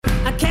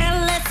A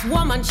careless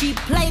woman, she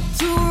played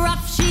too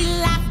rough, she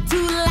laughed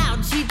too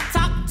loud, she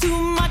talked too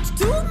much,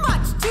 too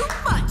much, too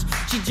much.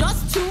 She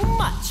just too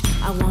much.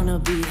 I wanna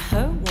be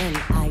her when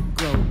I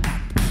grow up.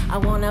 I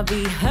wanna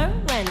be her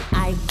when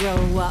I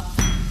grow up.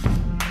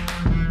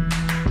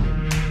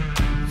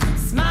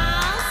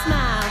 Smile,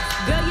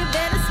 smile, girl, you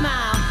better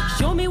smile.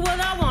 Show me what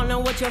I wanna,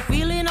 what you're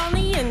feeling on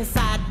the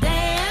inside.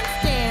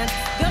 Dance, dance,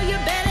 girl, you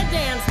better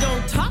dance.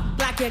 Don't talk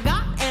like you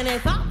got any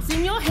thoughts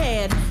in your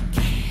head.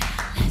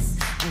 Careless,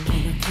 I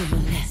wanna kill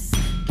less.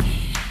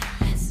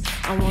 Careless,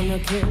 I wanna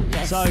kill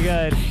less. So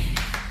good.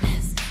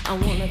 Careless, I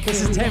wanna kill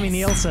This is Tammy less.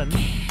 Nielsen.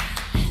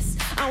 Careless,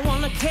 I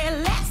wanna care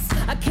less.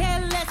 A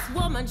careless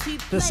woman, she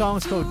The played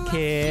song's too called rough,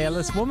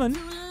 Careless she Woman.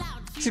 laughed too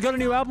loud, she She's got a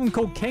new album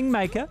called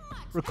Kingmaker,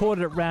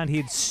 recorded at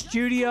Roundhead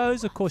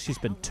Studios. Of course, she's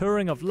been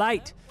touring of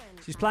late.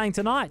 She's playing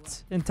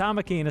tonight in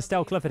Tamaki, and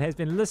Estelle Clifford has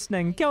been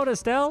listening. Kia ora,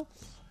 Estelle.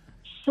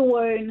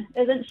 Swoon.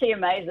 Isn't she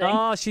amazing?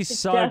 Oh, she's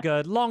so just-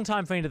 good.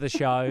 Long-time friend of the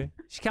show.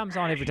 She comes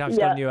on every time she's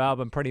got Yeah. a new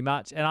album, pretty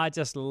much, and I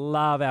just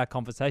love our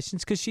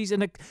conversations because she's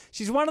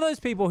one of those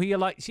people who you're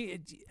like,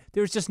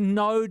 there is just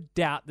no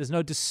doubt, there's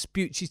no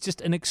dispute. She's just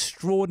an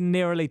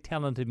extraordinarily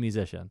talented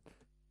musician.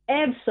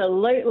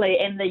 Absolutely.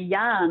 And the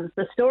yarns,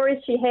 the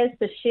stories she has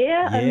to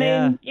share. I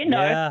Yeah, mean, you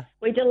know, yeah.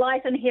 we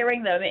delight in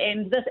hearing them.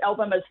 And this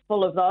album is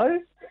full of those.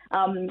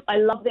 I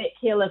love that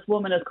Careless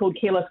Woman is called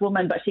Careless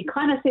Woman, but she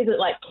kind of says it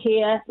like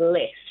care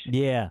less.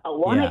 Yeah. I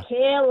want to yeah.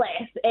 care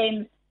less.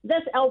 And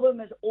this album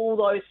is all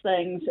those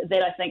things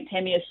that I think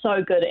Tammy is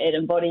so good at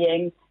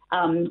embodying,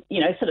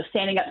 you know, sort of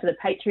standing up to the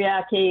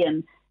patriarchy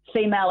and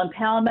female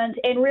empowerment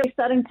and really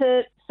starting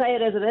to say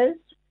it as it is,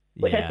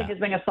 which I Yeah. think has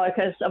been a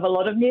focus of a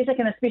lot of music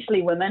and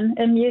especially women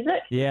in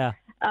music. Yeah.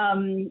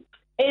 And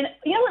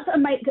you know what's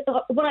amazing?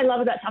 What I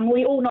love about Tammy,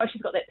 we all know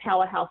she's got that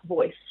powerhouse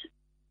voice.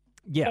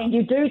 Yeah. And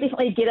you do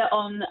definitely get it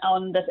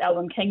on this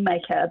album,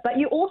 Kingmaker, but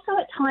you also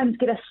at times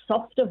get a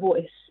softer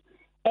voice.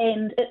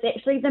 And it's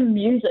actually the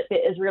music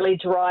that is really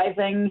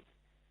driving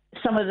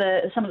some of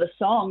the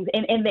songs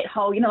and that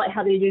whole, you know, like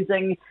how they're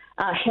using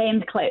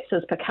hand claps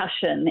as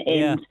percussion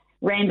and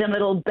random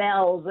little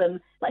bells.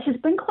 And like she's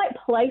been quite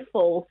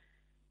playful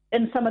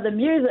in some of the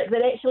music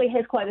that actually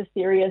has quite a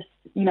serious,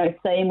 you know,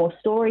 theme or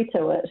story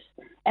to it.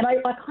 And I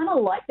kind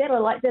of like that. I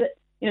like that,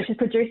 you know, she's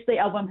produced the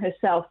album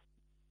herself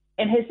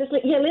and has just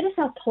let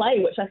herself play,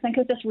 which I think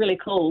is just really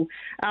cool.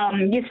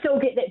 You still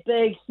get that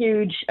big,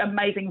 huge,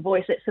 amazing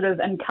voice that sort of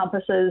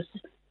encompasses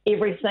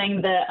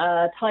everything.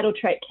 The title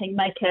track,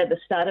 Kingmaker, at the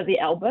start of the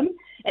album,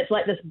 it's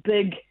like this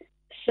big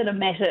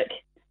cinematic,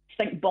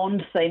 think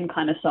Bond theme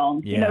kind of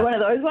song. Yeah. You know, one of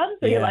those ones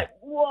where Yeah. you're like,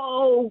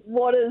 whoa,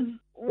 what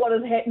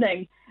is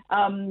happening?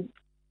 And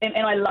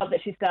I love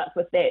that she starts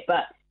with that.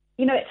 But,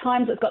 you know, at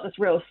times it's got this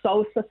real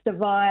soul sister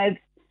vibe.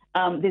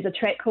 There's a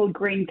track called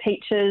Green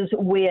Peaches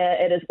where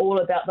it is all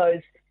about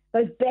those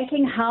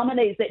backing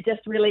harmonies that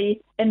just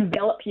really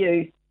envelop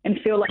you and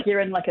feel like you're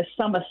in like a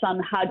summer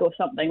sun hug or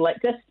something. Like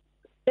just,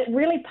 it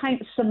really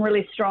paints some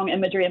really strong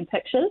imagery and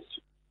pictures.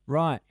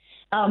 Right.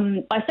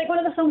 I think one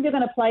of the songs you're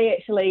going to play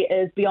actually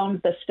is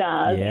Beyond the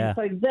Stars. Yeah.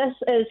 And so this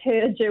is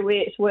her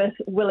duet with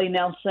Willie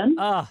Nelson.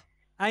 Ah,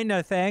 ain't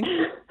no thing.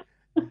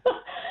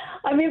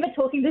 I remember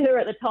talking to her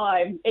at the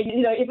time, and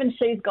you know, even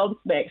she's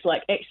gobsmacked.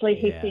 Like, actually,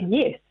 he Yeah. said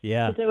yes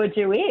Yeah. to do a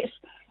duet,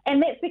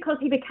 and that's because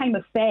he became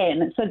a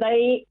fan. So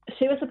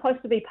she was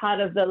supposed to be part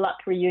of the Luck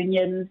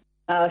reunion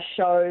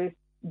show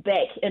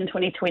back in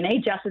 2020,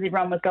 just as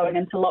everyone was going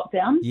into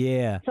lockdown.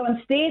 Yeah. So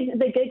instead,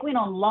 the gig went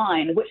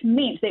online, which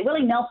meant that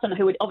Willie Nelson,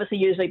 who would obviously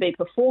usually be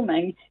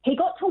performing, he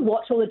got to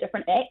watch all the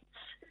different acts.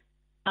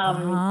 As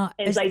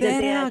Is they that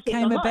did their how it sets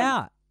came online.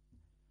 about?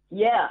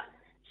 Yeah.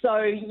 So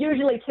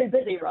usually too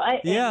busy, right?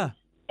 Yeah.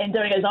 And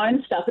doing his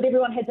own stuff. But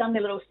everyone had done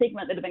their little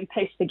segment that had been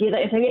pieced together.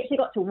 And so he actually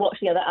got to watch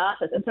the other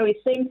artists. And so he's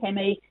seen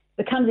Tammy,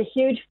 becomes a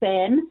huge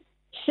fan.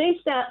 She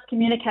starts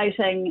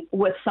communicating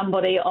with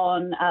somebody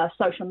on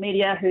social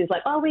media who's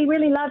like, oh, we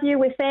really love you.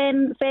 We're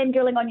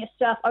fangirling on your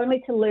stuff,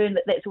 only to learn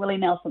that that's Willie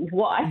Nelson's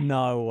wife.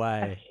 No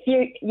way.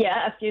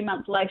 A few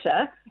months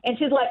later. And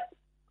she's like,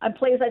 I'm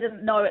pleased I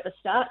didn't know at the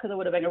start because I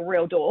would have been a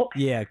real dork.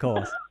 Yeah, of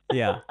course.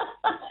 Yeah.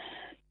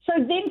 So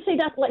then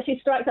she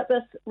strikes up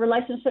this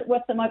relationship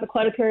with him over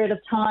quite a period of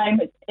time,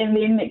 and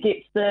then it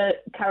gets the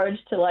courage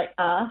to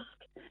ask,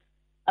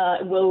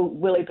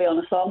 will he be on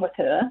a song with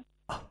her?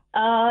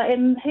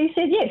 And he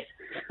said yes.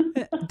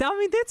 I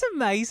mean, that's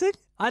amazing.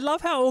 I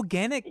love how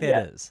organic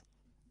that is.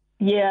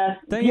 Yeah,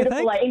 Don't you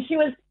beautiful. think? And she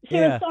was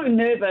so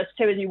nervous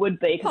too, as you would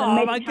be.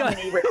 Oh my God!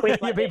 Requests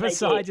You'd be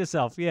beside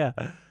yourself. Yeah.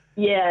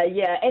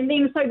 Yeah. And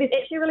then so there's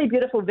actually a really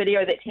beautiful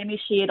video that Tammy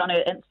shared on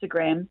her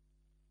Instagram.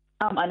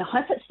 I don't know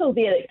if it's still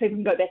there, that people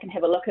can go back and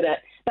have a look at it.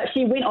 But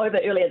she went over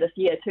earlier this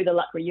year to the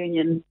Luck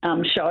Reunion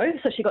show,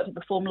 so she got to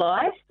perform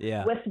live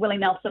with Willie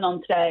Nelson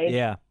on stage.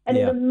 Yeah. And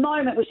there's a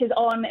moment where she's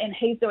on and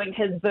he's doing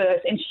his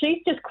verse, and she's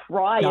just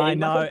crying. I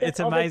know, like, it's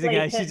amazing.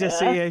 She's just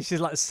she's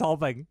like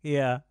sobbing.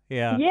 Yeah.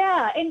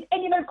 Yeah, and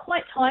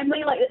quite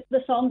timely. Like,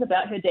 the song's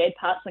about her dad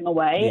passing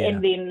away,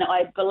 and then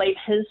I believe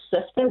his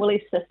sister,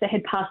 Willie's sister,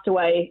 had passed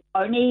away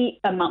only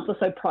a month or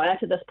so prior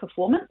to this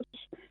performance.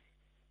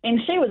 And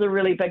she was a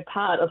really big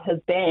part of his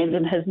band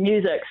and his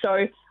music.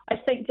 So I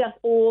think just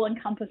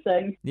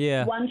all-encompassing.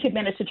 Yeah. One, she'd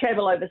managed to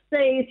travel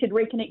overseas. She'd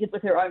reconnected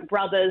with her own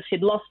brothers.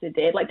 She'd lost her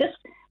dad. Like, just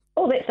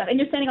all that stuff. And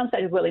you're standing on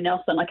stage with Willie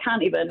Nelson. I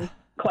can't even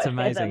quite fathom.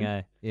 It's amazing,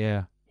 eh?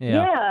 Yeah.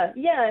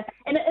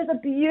 And it is a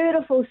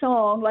beautiful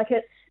song. Like,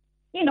 it's,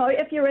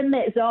 if you're in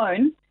that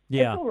zone,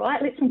 it's all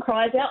right. Let some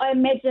cries out. I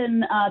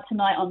imagine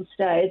tonight on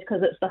stage,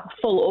 because it's the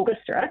full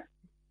orchestra.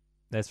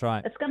 That's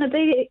right. It's going to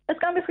be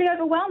pretty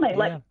overwhelming.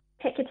 Like,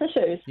 pack your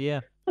tissues.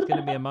 Yeah, it's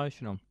going to be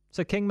emotional.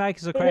 So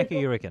Kingmaker's a cracker,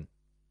 you reckon?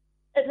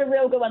 It's a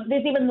real good one.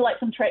 There's even like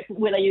some tracks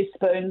where they use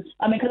spoons.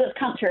 I mean, because it's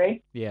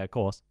country. Yeah, of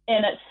course.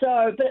 And it's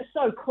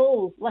so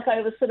cool. Like,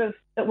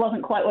 it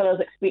wasn't quite what I was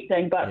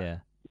expecting, but it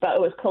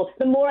was cool.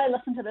 The more I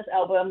listen to this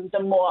album,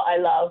 the more I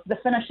love. The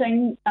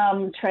finishing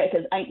track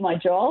is "Ain't My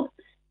Job,"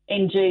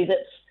 and geez,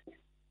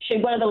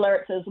 one of the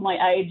lyrics is,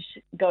 "My age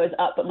goes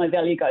up, but my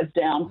value goes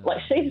down."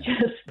 Like, she's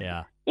just,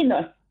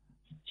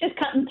 she's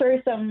cutting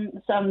through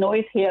some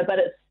noise here, but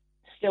it's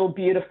still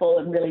beautiful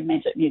and really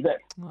magic music.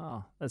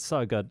 Oh, that's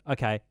so good.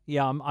 Okay.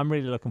 Yeah, I'm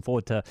really looking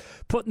forward to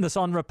putting this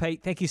on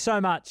repeat. Thank you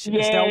so much.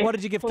 Estelle, what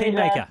did you give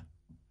Kingmaker?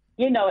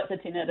 You know it's a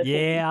 10 out of 10.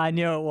 Yeah, I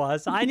knew it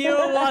was. I knew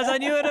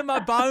it in my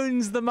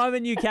bones the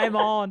moment you came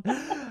on.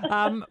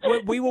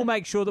 We will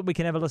make sure that we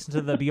can have a listen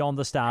to the Beyond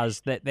the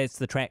Stars. That's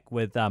the track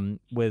with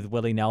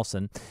Willie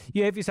Nelson.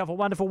 You have yourself a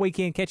wonderful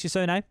weekend. Catch you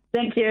soon, eh?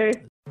 Thank you.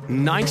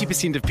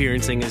 90% of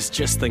parenting is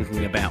just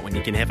thinking about when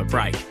you can have a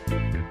break.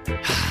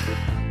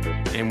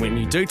 And when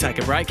you do take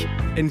a break,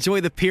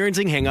 enjoy the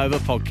Parenting Hangover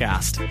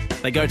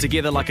podcast. They go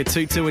together like a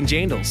tutu and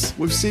jandals.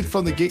 We've said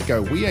from the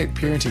get-go, we ain't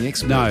parenting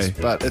experts,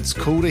 but it's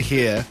cool to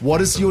hear,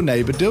 what is your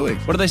neighbour doing?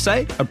 What do they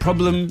say? A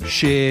problem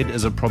shared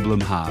is a problem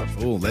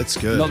halved. Oh, that's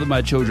good. Not that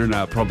my children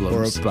are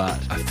problems, but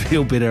I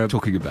feel better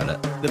talking about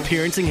it. The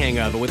Parenting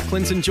Hangover with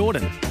Clinton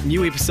Jordan.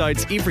 New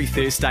episodes every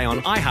Thursday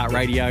on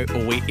iHeartRadio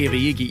or wherever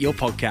you get your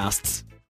podcasts.